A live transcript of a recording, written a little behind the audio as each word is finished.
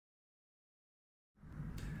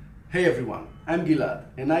Hey everyone, I'm Gilad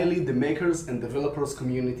and I lead the makers and developers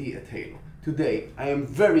community at Hailo. Today I am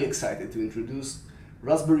very excited to introduce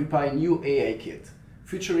Raspberry Pi new AI kit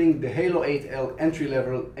featuring the Hailo 8L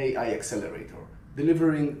entry-level AI accelerator,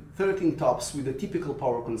 delivering 13 TOPS with a typical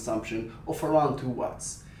power consumption of around 2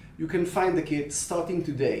 watts. You can find the kit starting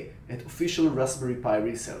today at official Raspberry Pi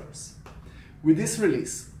resellers. With this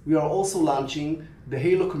release, we are also launching the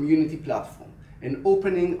Hailo community platform and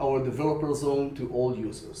opening our developer zone to all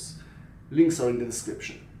users. Links are in the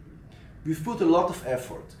description. We've put a lot of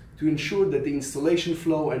effort to ensure that the installation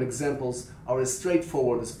flow and examples are as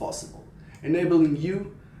straightforward as possible, enabling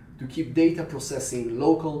you to keep data processing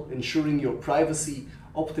local, ensuring your privacy,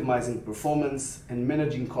 optimizing performance, and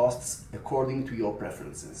managing costs according to your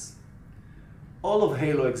preferences. All of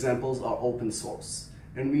Hailo examples are open source,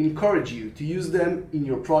 and we encourage you to use them in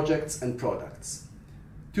your projects and products.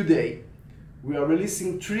 Today, we are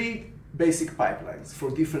releasing 3 basic pipelines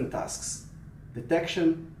for different tasks: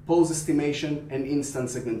 detection, pose estimation, and instant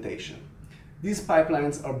segmentation. These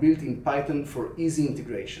pipelines are built in Python for easy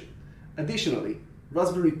integration. Additionally,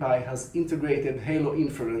 Raspberry Pi has integrated Hailo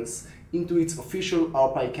inference into its official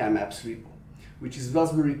RPiCam apps repo, which is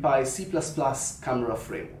Raspberry Pi C++ camera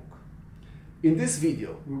framework. In this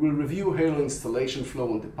video, we will review Hailo installation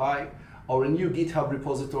flow on the Pi, our new GitHub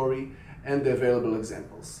repository, and the available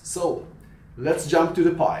examples. So, let's jump to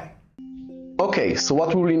the Pi. Okay, so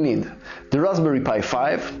what will we need? The Raspberry Pi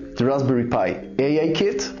 5, the Raspberry Pi AI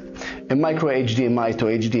kit, a micro HDMI to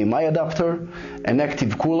HDMI adapter, an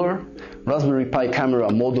active cooler, Raspberry Pi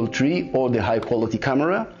camera Model 3 or the high quality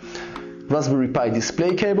camera, Raspberry Pi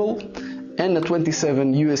display cable, and a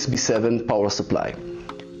 27 USB 7 power supply.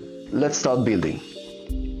 Let's start building.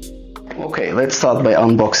 Okay, let's start by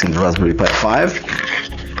unboxing the Raspberry Pi 5.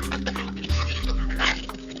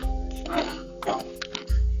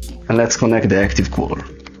 And let's connect the active cooler.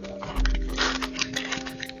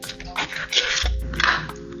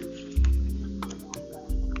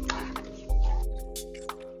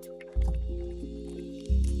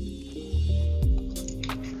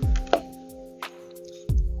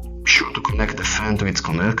 Be sure to connect the fan to its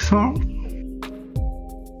connector.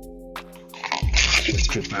 Let's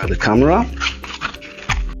prepare the camera.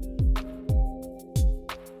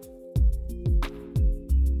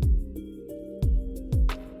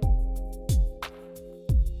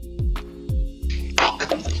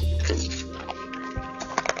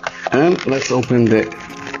 And let's open the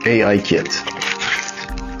AI kit.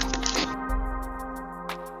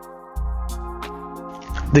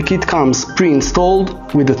 The kit comes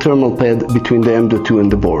pre-installed with a thermal pad between the M.2 and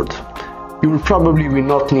the board. You will probably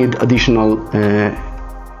not need additional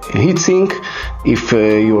heatsink if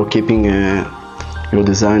you are keeping your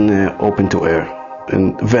design open to air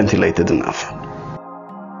and ventilated enough.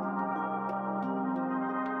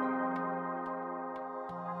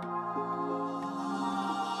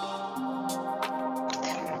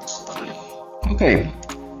 Okay,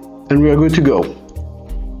 and we are good to go.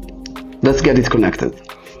 Let's get it connected.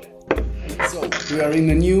 So, we are in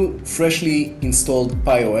a new, freshly installed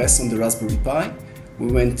Pi OS on the Raspberry Pi. We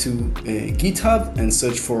went to GitHub and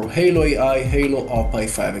searched for Hailo AI, Hailo RPi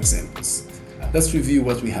 5 examples. Let's review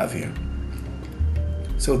what we have here.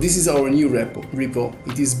 So this is our new repo.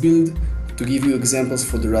 It is built to give you examples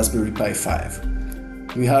for the Raspberry Pi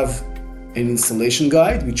 5. We have an installation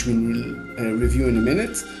guide, which we will review in a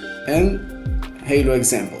minute, and Hailo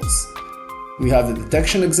examples. We have the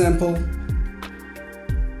detection example,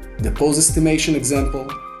 the pose estimation example,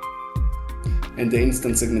 and the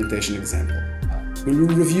instant segmentation example. We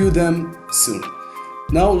will review them soon.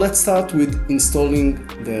 Now let's start with installing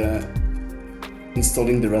the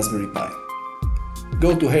Raspberry Pi.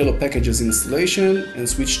 Go to Hailo Packages Installation and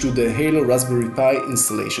switch to the Hailo Raspberry Pi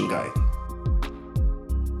Installation Guide.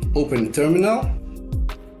 Open the terminal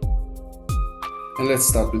and let's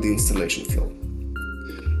start with the installation flow.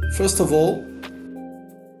 First of all,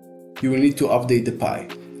 you will need to update the Pi.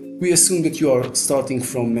 We assume that you are starting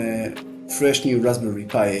from a fresh new Raspberry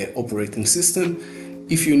Pi operating system.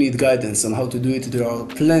 If you need guidance on how to do it, there are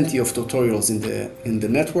plenty of tutorials in the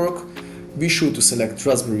network. Be sure to select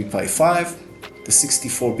Raspberry Pi 5, the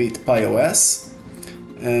 64-bit Pi OS,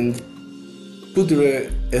 and put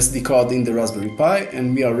the SD card in the Raspberry Pi,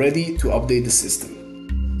 and we are ready to update the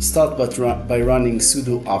system. Start by running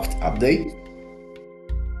sudo apt update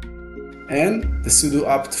and the sudo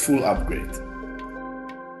apt full upgrade.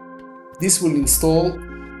 This will install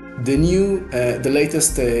the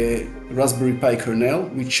latest Raspberry Pi kernel,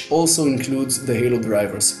 which also includes the Hailo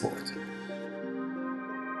driver support.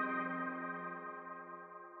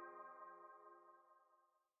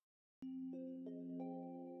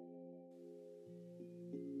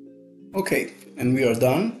 Okay, and we are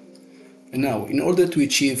done. And now, in order to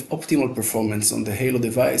achieve optimal performance on the Hailo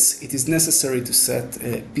device, it is necessary to set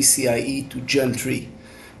PCIe to Gen 3.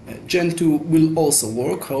 Gen 2 will also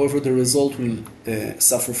work, however the result will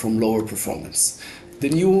suffer from lower performance. The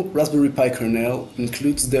new Raspberry Pi kernel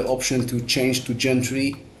includes the option to change to Gen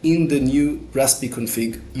 3 in the new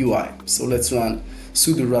raspi-config UI. So let's run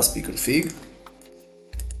sudo raspi-config,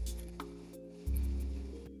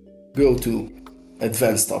 go to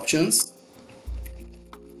Advanced Options,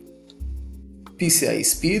 PCIe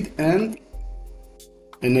speed, and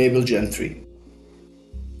enable Gen 3.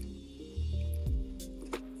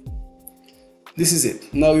 This is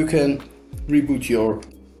it. Now you can reboot your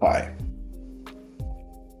Pi.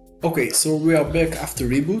 Okay, so we are back after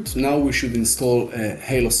reboot. Now we should install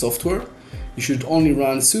Hailo software. You should only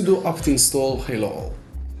run sudo apt-install Hailo all.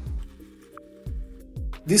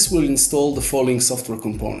 This will install the following software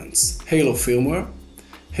components: Hailo firmware,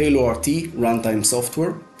 Hailo RT runtime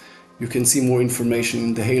software. You can see more information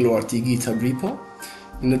in the Hailo RT GitHub repo.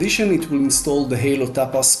 In addition, it will install the Hailo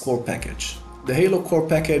Tapas core package. The Hailo core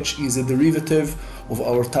package is a derivative of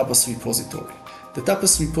our Tapas repository. The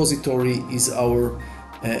Tapas repository is our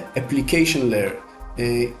application layer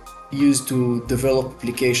used to develop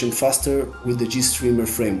application faster with the GStreamer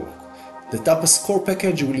framework. The Tapas core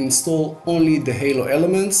package will install only the Hailo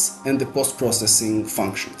elements and the post-processing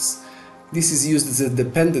functions. This is used as a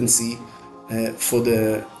dependency for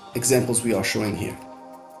the examples we are showing here.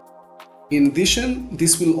 In addition,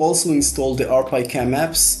 this will also install the RPyCam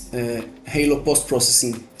apps, Hailo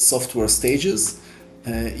post-processing software stages.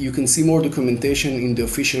 You can see more documentation in the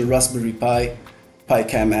official Raspberry Pi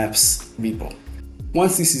PyCam apps repo.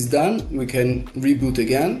 Once this is done, we can reboot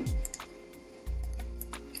again.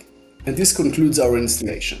 And this concludes our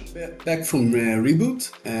installation. Back from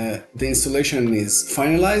reboot, the installation is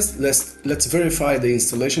finalized. Let's verify the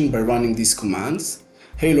installation by running these commands.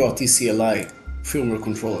 Hailo RT CLI firmware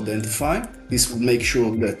control identify. This will make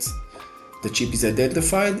sure that the chip is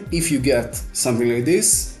identified. If you get something like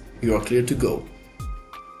this, you are clear to go.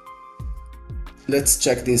 Let's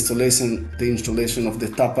check the installation of the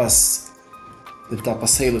Tapas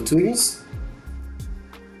Hailo tools.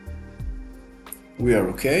 We are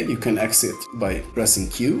okay. You can exit by pressing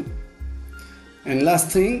Q. And last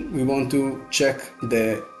thing, we want to check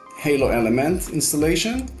the Hailo element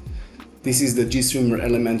installation. This is the GStreamer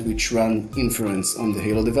element which runs inference on the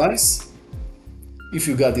Hailo device. If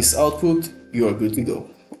you got this output, you are good to go.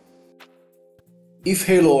 If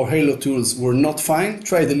Hailo or Hailo tools were not fine,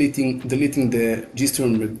 try deleting the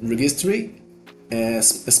GStreamer registry,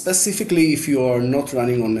 specifically if you are not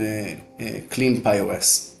running on a clean Pi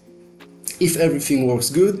OS. If everything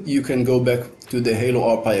works good, you can go back to the Hailo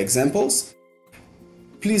RPi examples.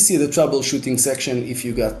 Please see the troubleshooting section if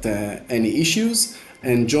you got any issues,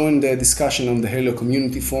 and join the discussion on the Hailo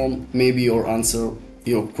community forum. Maybe your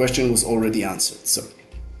question was already answered.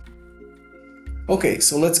 Okay,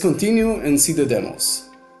 so let's continue and see the demos.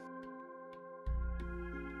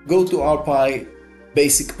 Go to RPi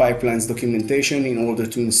basic pipelines documentation in order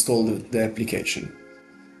to install the application.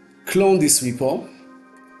 Clone this repo.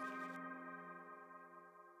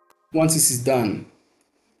 Once this is done,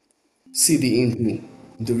 cd into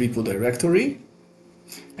the repo directory,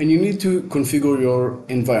 and you need to configure your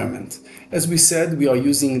environment. As we said, we are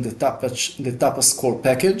using the Tapas core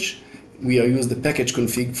package. We are using the package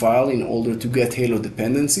config file in order to get Hailo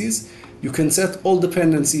dependencies. You can set all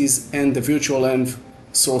dependencies and the virtual env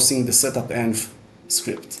sourcing the setup env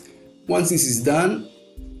script. Once this is done,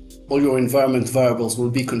 all your environment variables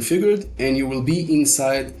will be configured and you will be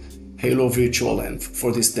inside Hailo virtual env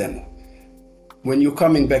for this demo. When you're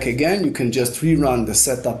coming back again, you can just rerun the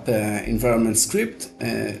setup environment script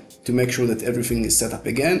to make sure that everything is set up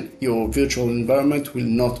again. Your virtual environment will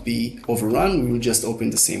not be overrun, we will just open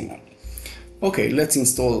the same one. Okay, let's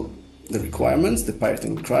install the requirements, the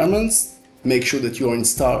Python requirements. Make sure that you are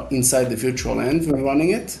inside the virtual env when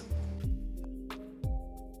running it.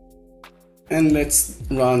 And let's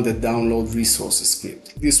run the download resources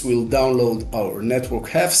script. This will download our network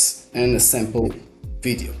hefs and a sample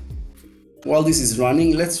video. While this is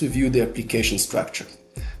running, let's review the application structure.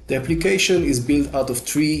 The application is built out of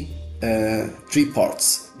three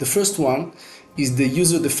parts. The first one is the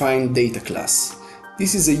user-defined data class.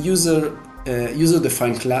 This is a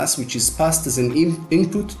user-defined class which is passed as an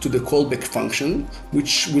input to the callback function,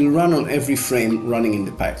 which will run on every frame running in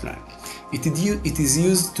the pipeline. It is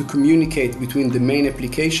used to communicate between the main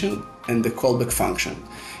application and the callback function.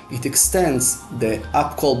 It extends the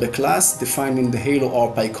app callback class defined in the Hailo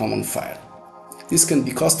RPi common file. This can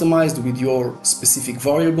be customized with your specific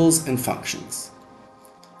variables and functions.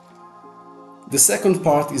 The second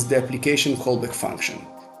part is the application callback function.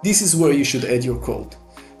 This is where you should add your code.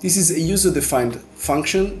 This is a user-defined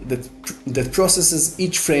function that processes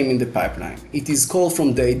each frame in the pipeline. It is called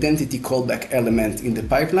from the identity callback element in the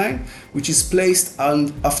pipeline, which is placed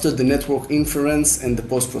after the network inference and the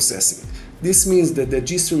post-processing. This means that the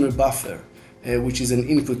GStreamer buffer, which is an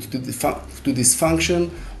input to this function,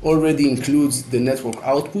 already includes the network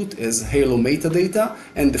output as Hailo metadata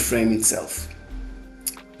and the frame itself.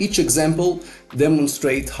 Each example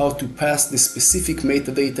demonstrates how to pass the specific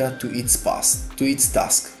metadata to its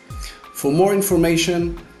task. For more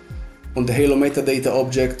information on the Hailo metadata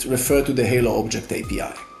object, refer to the Hailo Object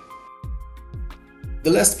API. The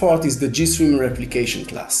last part is the GStreamer application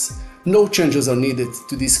class. No changes are needed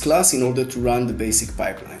to this class in order to run the basic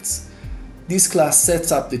pipelines. This class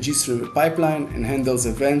sets up the GStreamer pipeline and handles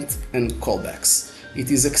events and callbacks. It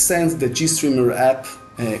extends the GStreamer app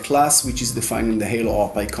class, which is defined in the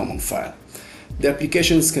Hailo RPi common file. The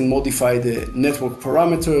applications can modify the network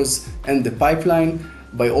parameters and the pipeline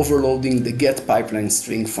by overloading the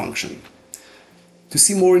getPipelineString function. To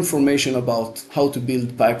see more information about how to build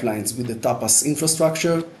pipelines with the Tapas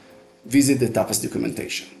infrastructure, visit the Tapas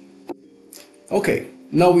documentation. Okay,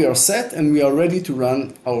 now we are set and we are ready to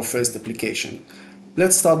run our first application.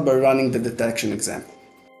 Let's start by running the detection example.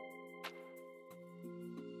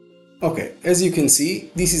 Okay, as you can see,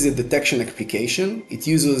 this is a detection application. It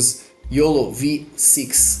uses YOLO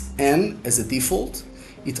v6n as a default.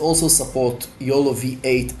 It also supports YOLO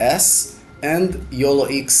v8s and YOLO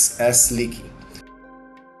XS leaky.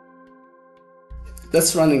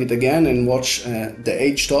 Let's run it again and watch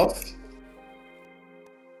the htop.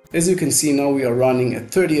 As you can see, now we are running at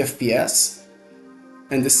 30 FPS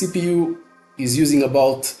and the CPU is using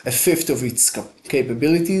about a fifth of its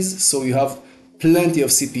capabilities, so you have plenty of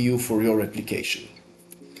CPU for your application.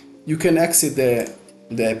 You can exit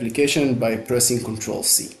the application by pressing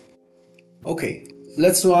Ctrl+C. Okay,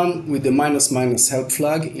 let's run with the ---- help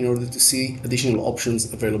flag in order to see additional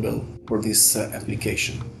options available for this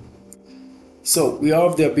application. So we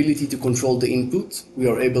have the ability to control the input. We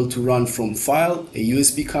are able to run from file, a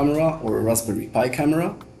USB camera or a Raspberry Pi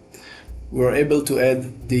camera. We are able to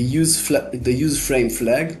add the use frame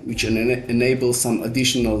flag, which enables some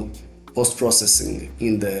additional post-processing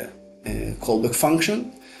in the callback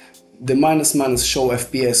function. The ---- show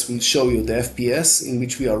FPS will show you the FPS in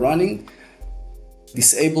which we are running.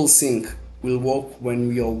 Disable sync will work when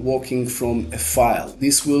we are working from a file.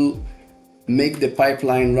 This will make the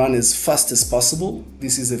pipeline run as fast as possible.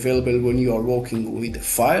 This is available when you are working with a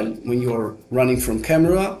file. When you are running from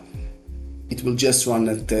camera, it will just run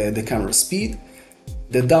at the camera speed.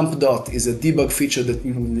 The dump dot is a debug feature that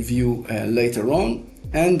we will review later on.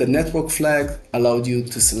 And the network flag allowed you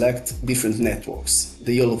to select different networks.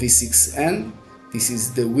 The YOLO v6n, this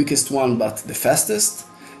is the weakest one but the fastest.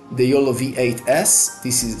 The YOLO v8s,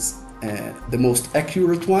 this is the most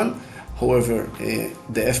accurate one. However,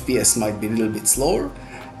 the FPS might be a little bit slower.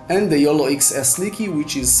 And the YOLO XS leaky,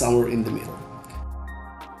 which is somewhere in the middle.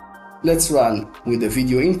 Let's run with the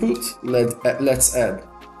video input. Let's add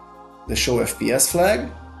the show FPS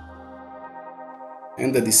flag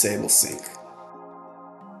and the disable sync.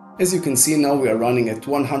 As you can see, now we are running at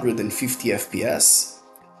 150 FPS,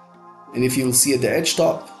 and if you will see at the edge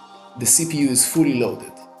top, the CPU is fully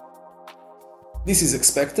loaded. This is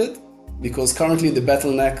expected because currently the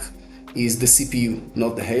bottleneck is the CPU,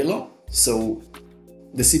 not the Hailo, so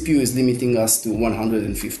the CPU is limiting us to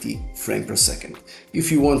 150 frames per second.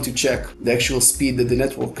 If you want to check the actual speed that the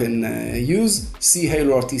network can use, see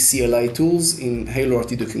Hailo RT CLI tools in Hailo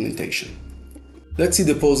RT documentation. Let's see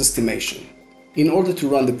the pose estimation. In order to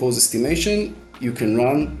run the pose estimation, you can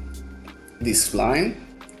run this line.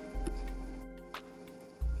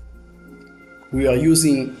 We are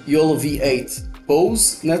using YOLO v8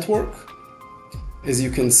 pose network. As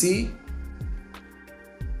you can see,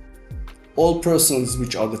 all persons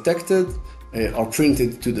which are detected are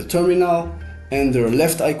printed to the terminal, and their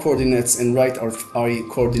left eye coordinates and right eye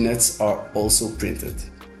coordinates are also printed.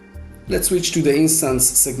 Let's switch to the instance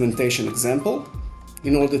segmentation example.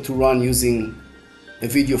 In order to run using a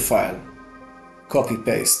video file,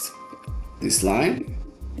 copy-paste this line.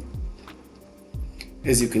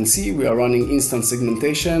 As you can see, we are running instance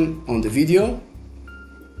segmentation on the video,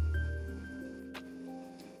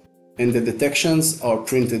 and the detections are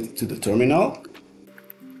printed to the terminal.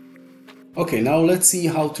 Okay, now let's see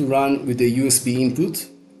how to run with the USB input.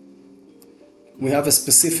 We have a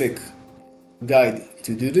specific guide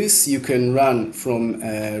to do this. You can run from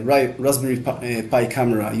a Raspberry Pi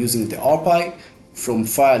camera using the RPi. From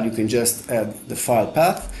file, you can just add the file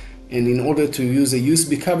path. and in order to use a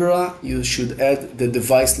USB camera, you should add the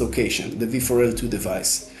device location, the V4L2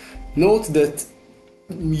 device. Note that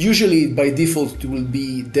usually by default it will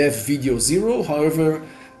be dev video 0. However,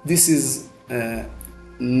 this is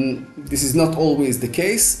not always the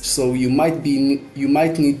case, so you might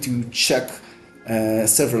need to check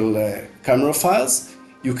several camera files.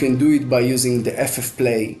 You can do it by using the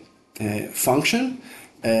ffplay function.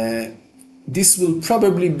 This will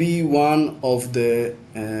probably be one of the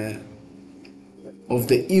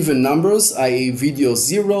even numbers, i.e. video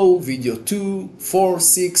 0, video 2, 4,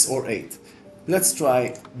 6 or 8. Let's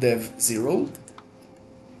try dev 0.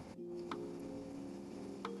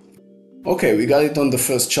 Okay, we got it on the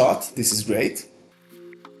first shot. This is great.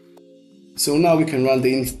 So now we can run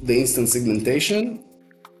the instant segmentation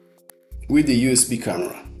with the USB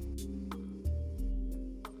camera.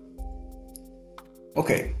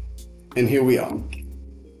 Okay, and here we are.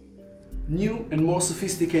 New and more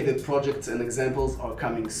sophisticated projects and examples are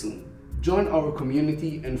coming soon. Join our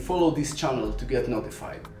community and follow this channel to get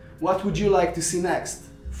notified. What would you like to see next?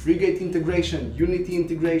 FreeGate integration, Unity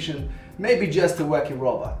integration, maybe just a wacky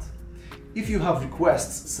robot? If you have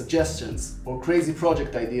requests, suggestions, or crazy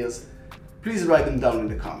project ideas, please write them down in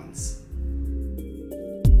the comments.